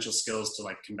exponential skills to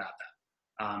like combat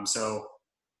that. So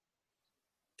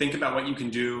think about what you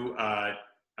can do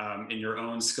in your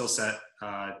own skill set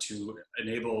to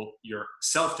enable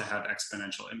yourself to have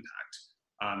exponential impact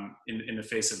in the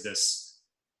face of this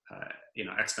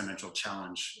exponential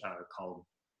challenge called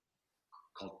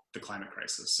the climate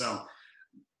crisis. So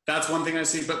that's one thing I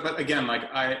see. But again, like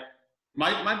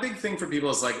my big thing for people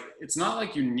is like, it's not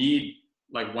like you need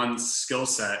like one skill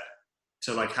set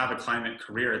to like have a climate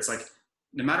career. It's like,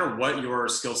 no matter what your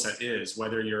skill set is,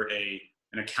 whether you're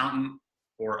an accountant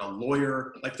or a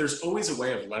lawyer, like there's always a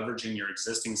way of leveraging your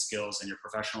existing skills and your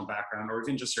professional background, or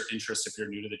even just your interest if you're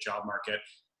new to the job market,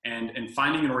 and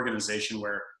finding an organization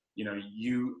where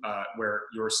where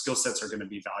your skill sets are going to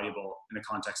be valuable in the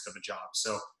context of a job.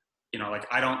 So like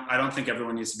I don't think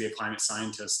everyone needs to be a climate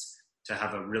scientist to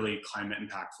have a really climate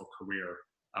impactful career.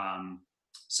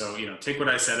 So take what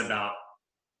I said about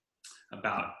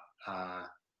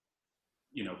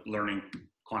learning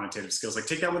quantitative skills, like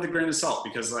take that with a grain of salt,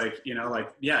 because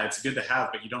yeah, it's good to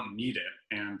have, but you don't need it.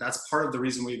 And that's part of the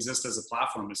reason we exist as a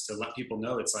platform, is to let people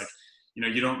know it's like,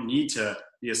 you don't need to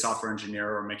be a software engineer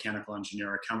or a mechanical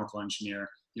engineer or a chemical engineer.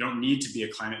 You don't need to be a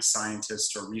climate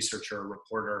scientist or researcher or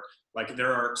reporter. Like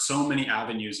there are so many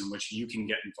avenues in which you can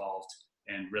get involved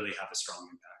and really have a strong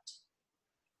impact.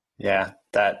 Yeah,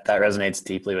 that resonates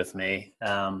deeply with me.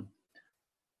 So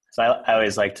I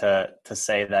always like to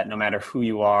say that no matter who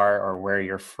you are or where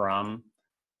you're from,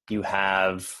 you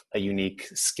have a unique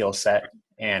skill set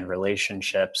and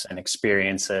relationships and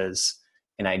experiences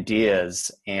and ideas,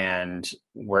 and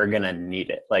we're going to need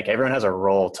it. Like everyone has a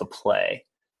role to play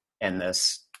in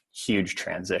this huge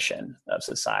transition of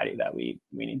society that we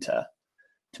need to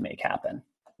make happen.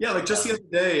 Yeah, like just the other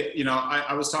day,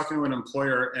 I was talking to an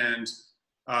employer, and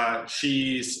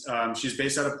she's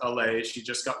based out of LA. She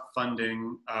just got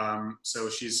funding, so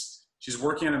she's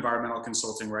working on environmental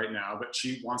consulting right now, but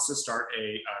she wants to start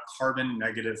a carbon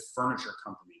negative furniture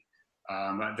company.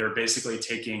 They're basically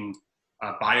taking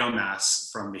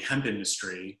biomass from the hemp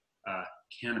industry,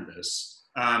 cannabis,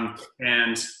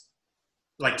 and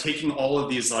like taking all of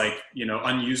these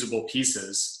unusable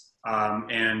pieces,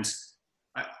 and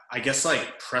I guess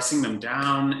like pressing them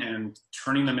down and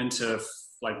turning them into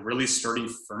like really sturdy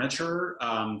furniture.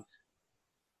 I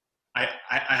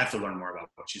have to learn more about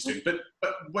what she's doing, but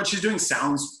what she's doing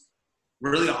sounds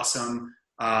really awesome.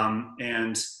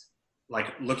 And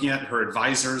like looking at her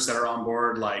advisors that are on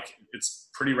board, like it's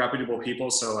pretty reputable people.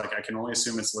 So like, I can only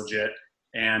assume it's legit.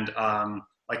 And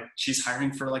like she's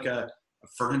hiring for like a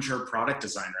furniture product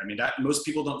designer. I mean, that most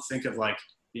people don't think of like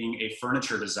being a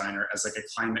furniture designer as like a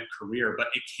climate career, but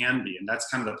it can be. And that's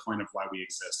kind of the point of why we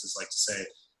exist, is like to say,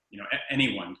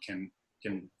 anyone can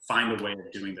find a way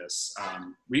of doing this.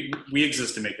 We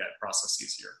exist to make that process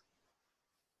easier.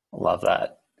 Love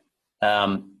that.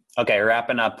 Okay,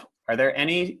 wrapping up, are there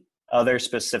any other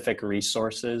specific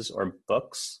resources or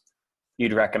books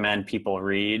you'd recommend people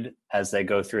read as they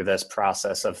go through this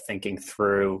process of thinking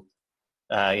through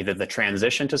either the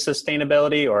transition to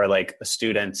sustainability, or like the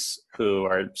students who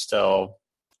are still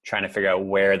trying to figure out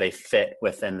where they fit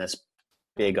within this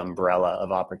big umbrella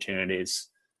of opportunities,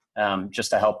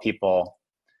 just to help people,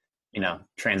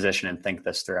 transition and think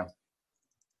this through?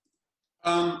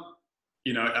 I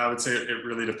would say it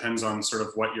really depends on sort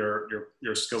of what your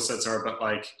skill sets are, but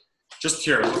like, just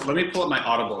here, let me pull up my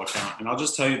Audible account and I'll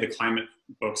just tell you the climate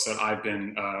books that I've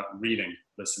been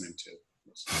listening to.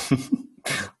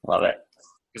 Love it.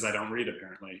 Because I don't read,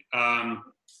 apparently.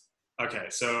 Okay,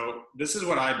 so this is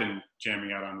what I've been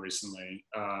jamming out on recently.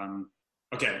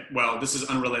 Okay, well, this is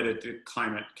unrelated to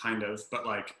climate, kind of, but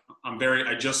like,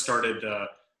 I just started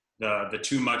the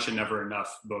Too Much and Never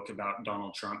Enough book about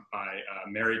Donald Trump by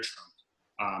Mary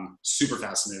Trump. Super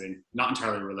fascinating, not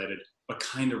entirely related, but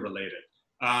kind of related.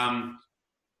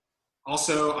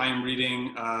 Also, I am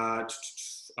reading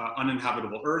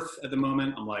Uninhabitable Earth at the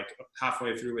moment. I'm like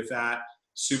halfway through with that.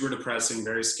 Super depressing,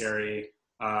 very scary.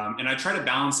 And I try to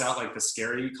balance out like the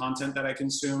scary content that I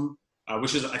consume,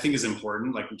 which I think is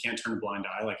important. Like we can't turn a blind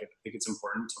eye. Like I think it's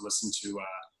important to listen to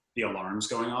the alarms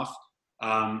going off.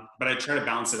 But I try to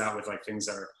balance it out with like things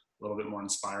that are a little bit more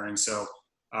inspiring. So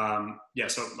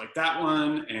so like that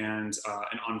one, and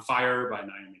On Fire by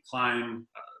Naomi Klein.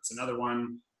 That's another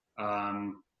one,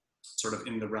 sort of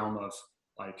in the realm of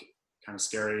like kind of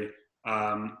scary.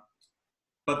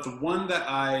 But the one that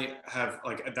I have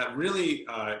like that really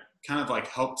kind of like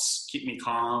helps keep me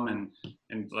calm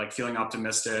and like feeling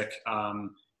optimistic,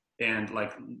 and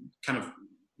like kind of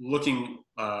looking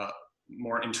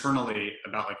more internally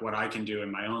about like what I can do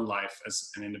in my own life as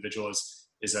an individual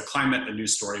is a Climate, a New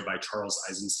Story by Charles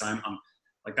Eisenstein.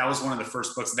 Like that was one of the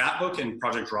first books. That book and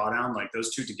Project Drawdown, like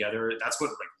those two together, that's what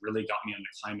like really got me on the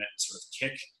climate sort of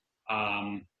kick.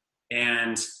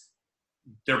 And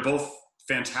they're both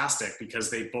fantastic because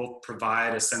they both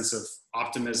provide a sense of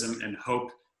optimism and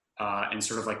hope, and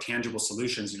sort of like tangible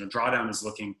solutions. You know, Drawdown is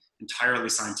looking entirely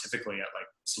scientifically at like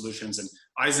solutions, and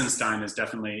Eisenstein is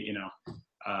definitely,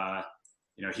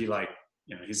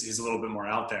 he's a little bit more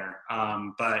out there,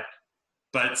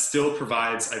 but still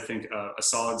provides, I think, a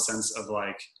solid sense of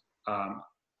like, a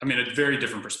very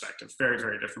different perspective, very,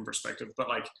 very different perspective. But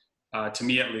like, to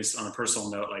me, at least on a personal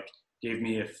note, like gave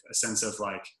me a sense of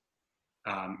like,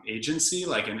 agency,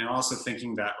 like, and also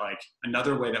thinking that like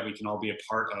another way that we can all be a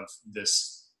part of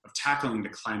this, of tackling the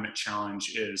climate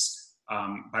challenge is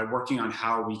by working on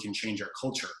how we can change our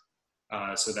culture,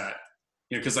 so that,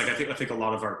 because like I think a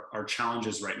lot of our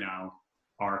challenges right now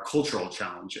are cultural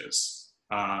challenges,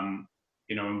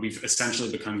 and we've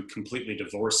essentially become completely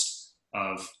divorced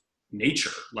of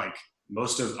nature. Like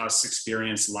most of us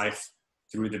experience life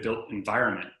through the built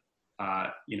environment.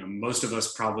 Most of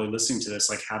us probably listening to this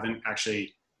like haven't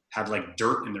actually had like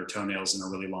dirt in their toenails in a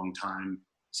really long time.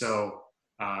 So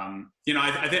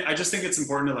I just think it's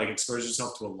important to like expose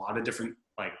yourself to a lot of different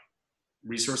like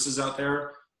resources out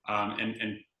there,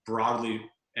 and broadly,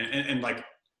 and like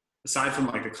aside from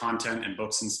like the content and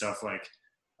books and stuff, like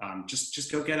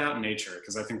just go get out in nature,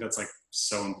 because I think that's like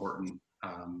so important.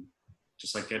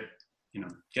 Just like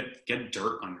get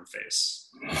dirt on your face.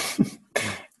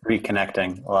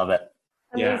 Reconnecting, love it.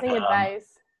 Amazing advice.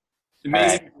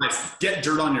 Amazing advice. Get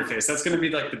dirt on your face. That's going to be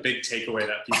like the big takeaway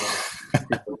that people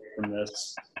get from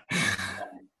this.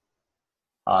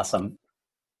 Awesome.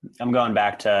 I'm going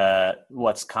back to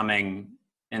what's coming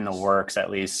in the works, at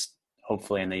least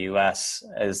hopefully in the US,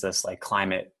 is this like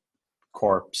Climate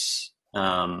Corps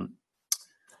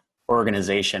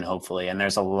organization, hopefully. And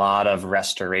there's a lot of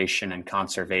restoration and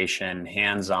conservation,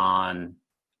 hands-on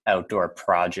outdoor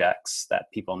projects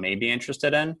that people may be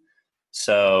interested in.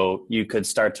 So you could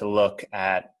start to look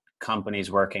at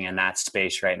companies working in that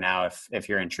space right now if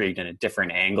you're intrigued in a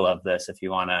different angle of this, if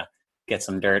you want to get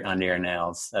some dirt under your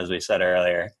nails, as we said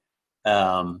earlier.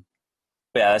 But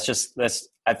yeah,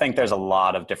 I think there's a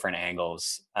lot of different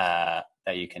angles that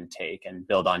you can take and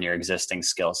build on your existing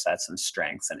skill sets and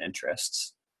strengths and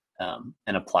interests,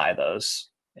 and apply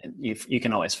those. And you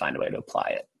can always find a way to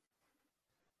apply it.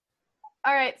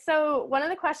 All right, so one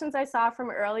of the questions I saw from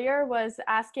earlier was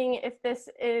asking if this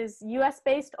is US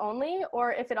based only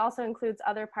or if it also includes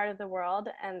other parts of the world,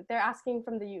 and they're asking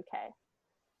from the UK.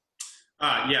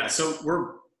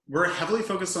 So we're heavily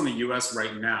focused on the US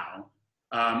right now,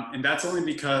 and that's only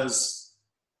because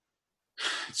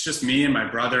it's just me and my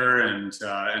brother and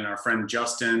our friend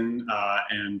Justin,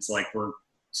 and like we're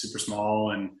super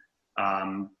small, and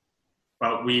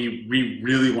but we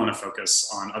really want to focus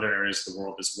on other areas of the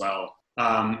world as well.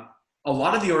 A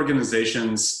lot of the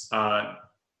organizations, and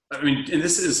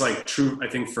this is like true, I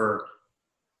think, for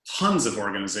tons of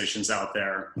organizations out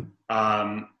there,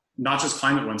 not just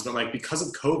climate ones, but like because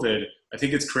of COVID, I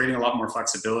think it's creating a lot more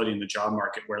flexibility in the job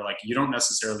market where like you don't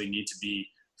necessarily need to be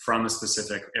from a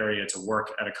specific area to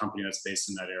work at a company that's based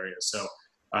in that area. So,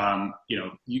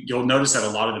 you'll notice that a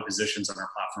lot of the positions on our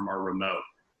platform are remote.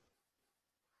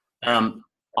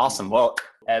 Awesome. Well,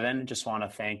 Evan, just want to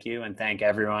thank you and thank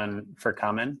everyone for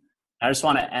coming. I just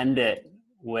want to end it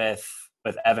with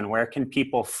Evan. Where can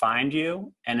people find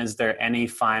you? And is there any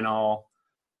final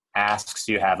asks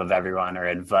you have of everyone, or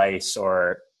advice,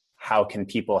 or how can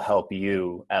people help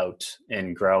you out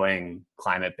in growing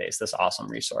Climate-Based, this awesome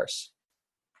resource?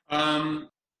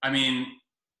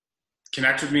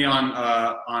 Connect with me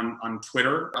on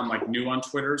Twitter. I'm like new on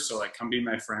Twitter, so like come be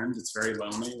my friend. It's very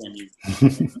lonely when you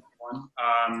one.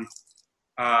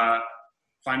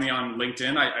 Find me on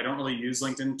LinkedIn. I don't really use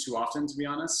LinkedIn too often, to be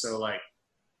honest. So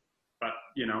but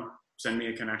send me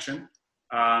a connection.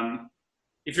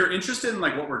 If you're interested in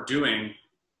like what we're doing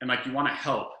and like you want to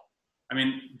help, I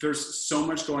mean, there's so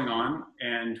much going on,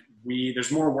 and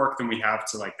there's more work than we have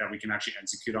to like that we can actually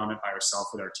execute on it by ourselves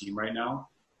with our team right now.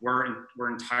 We're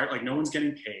entire, like no one's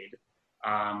getting paid.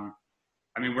 I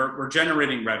mean, we're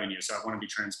generating revenue, so I want to be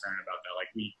transparent about that. Like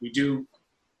we do,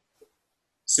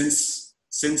 since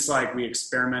like we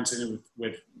experimented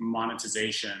with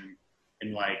monetization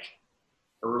in like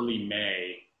early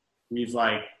May, we've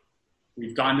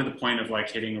gotten to the point of like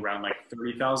hitting around like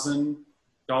 $30,000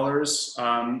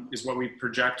 is what we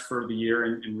project for the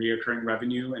year in reoccurring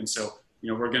revenue. And so,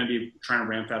 we're going to be trying to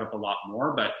ramp that up a lot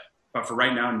more, but for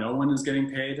right now, no one is getting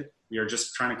paid. We are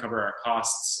just trying to cover our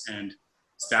costs and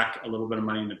stack a little bit of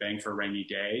money in the bank for a rainy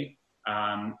day.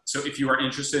 So if you are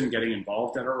interested in getting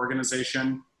involved at our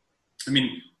organization, I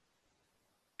mean,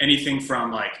 anything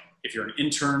from like, if you're an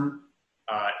intern,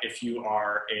 if you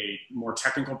are a more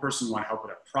technical person, you want help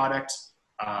with a product,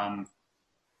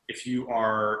 if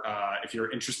you're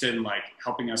interested in like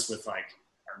helping us with like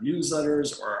our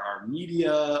newsletters or our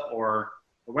media or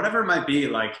whatever it might be,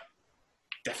 like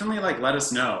definitely like let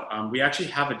us know. We actually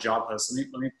have a job post.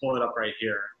 Let me pull it up right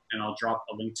here, and I'll drop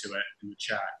a link to it in the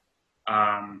chat.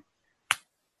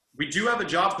 We do have a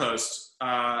job post.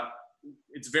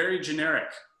 It's very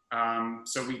generic.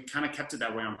 So we kind of kept it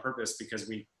that way on purpose because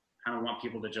we kind of want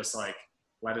people to just like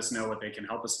let us know what they can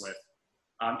help us with.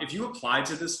 If you applied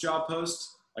to this job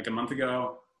post like a month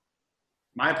ago,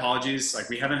 my apologies. Like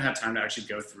we haven't had time to actually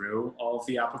go through all of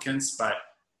the applicants, but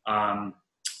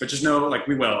just know like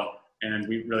we will, and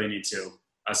we really need to.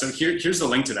 So here's the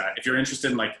link to that. If you're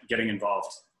interested in like getting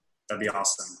involved, that'd be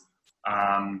awesome.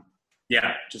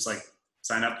 Yeah, just like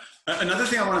sign up. Another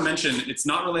thing I want to mention, it's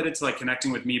not related to like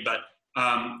connecting with me, but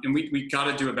and we got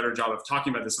to do a better job of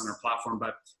talking about this on our platform,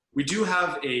 but we do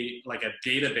have a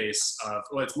database of,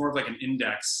 well, it's more of like an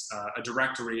index, a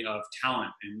directory of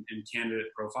talent and candidate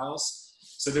profiles.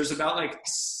 So there's about like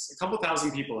a couple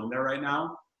thousand people in there right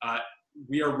now.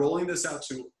 We are rolling this out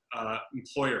to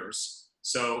employers.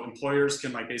 So employers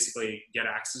can like basically get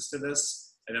access to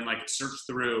this and then like search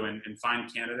through and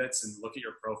find candidates and look at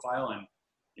your profile. And,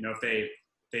 if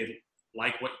they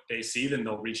like what they see, then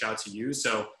they'll reach out to you.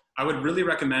 So I would really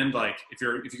recommend, like, if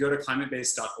you go to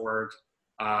climatebase.org,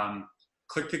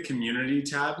 click the community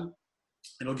tab.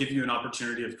 It'll give you an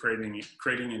opportunity of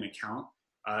creating an account.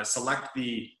 Select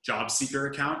the job seeker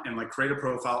account and like create a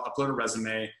profile, upload a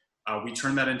resume. We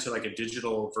turn that into like a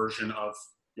digital version of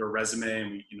your resume,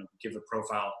 and we give a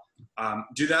profile.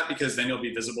 Do that because then you'll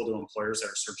be visible to employers that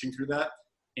are searching through that.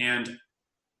 And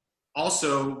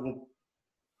also we'll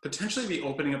potentially be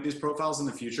opening up these profiles in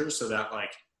the future so that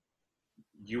like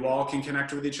you all can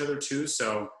connect with each other too.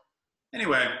 So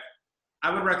anyway,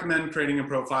 I would recommend creating a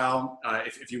profile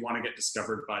if you want to get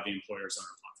discovered by the employers on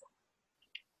our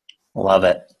platform. Love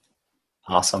it.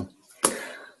 Awesome.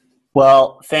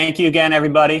 Well, thank you again,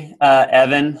 everybody.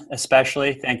 Evan,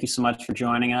 especially, thank you so much for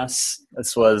joining us.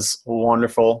 This was a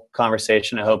wonderful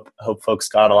conversation. I hope folks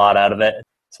got a lot out of it.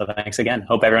 So thanks again.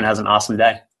 Hope everyone has an awesome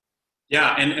day.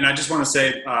 Yeah, and I just want to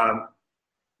say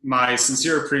my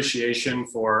sincere appreciation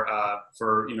for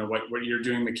what you're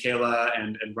doing, Michaela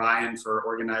and Ryan, for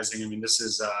organizing. I mean, this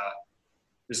is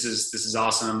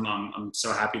awesome. I'm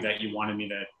so happy that you wanted me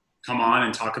to come on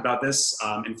and talk about this.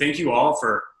 And thank you all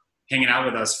for hanging out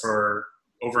with us for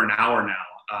over an hour now.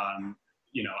 I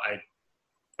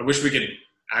wish we could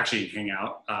actually hang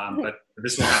out, but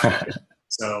this won't happen.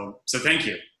 So thank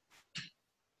you.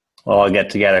 Well, I'll get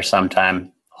together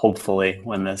sometime, hopefully,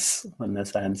 when this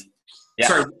ends. Yeah.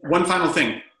 Sorry, one final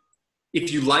thing.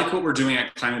 If you like what we're doing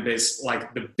at ClimateBase,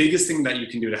 like the biggest thing that you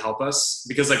can do to help us,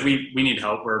 because like we need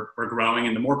help, we're growing,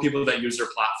 and the more people that use our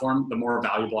platform, the more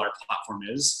valuable our platform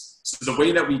is. So the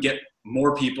way that we get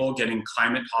more people getting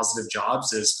climate positive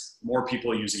jobs is more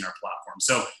people using our platform.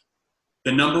 So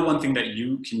the number one thing that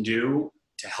you can do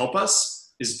to help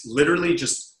us is literally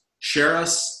just share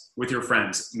us with your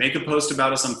friends. Make a post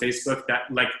about us on Facebook. That,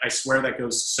 like, I swear that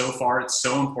goes so far. It's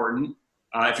so important.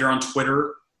 If you're on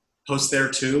Twitter, post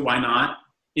there too. Why not?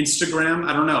 Instagram,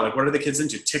 I don't know. Like, what are the kids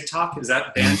into? TikTok? Is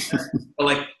that banned? But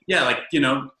like, yeah, like,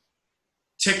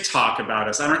 TikTok about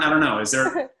us. I don't know. Is there,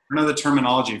 I don't know the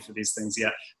terminology for these things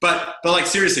yet. But like,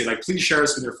 seriously, like, please share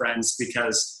us with your friends,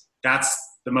 because that's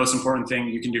the most important thing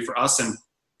you can do for us. And,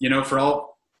 for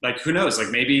all, like, who knows? Like,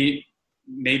 maybe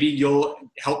you'll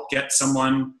help get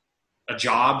someone a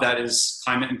job that is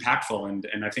climate impactful.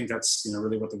 And I think that's,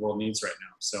 really what the world needs right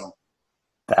now. So.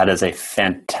 That is a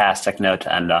fantastic note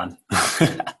to end on. All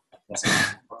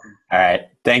right.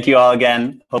 Thank you all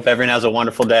again. Hope everyone has a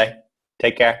wonderful day.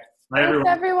 Take care. Bye,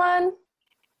 everyone.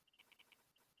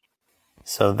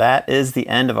 So that is the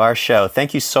end of our show.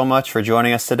 Thank you so much for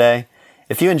joining us today.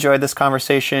 If you enjoyed this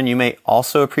conversation, you may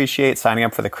also appreciate signing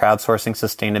up for the Crowdsourcing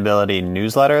Sustainability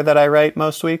newsletter that I write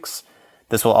most weeks.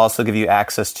 This will also give you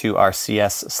access to our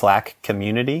CS Slack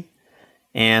community.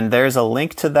 And there's a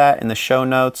link to that in the show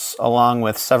notes, along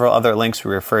with several other links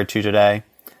we referred to today.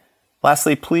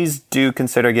 Lastly, please do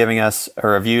consider giving us a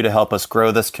review to help us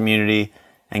grow this community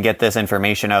and get this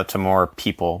information out to more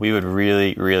people. We would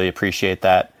really, really appreciate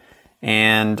that.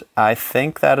 And I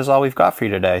think that is all we've got for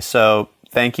you today. So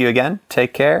thank you again.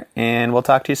 Take care, and we'll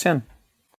talk to you soon.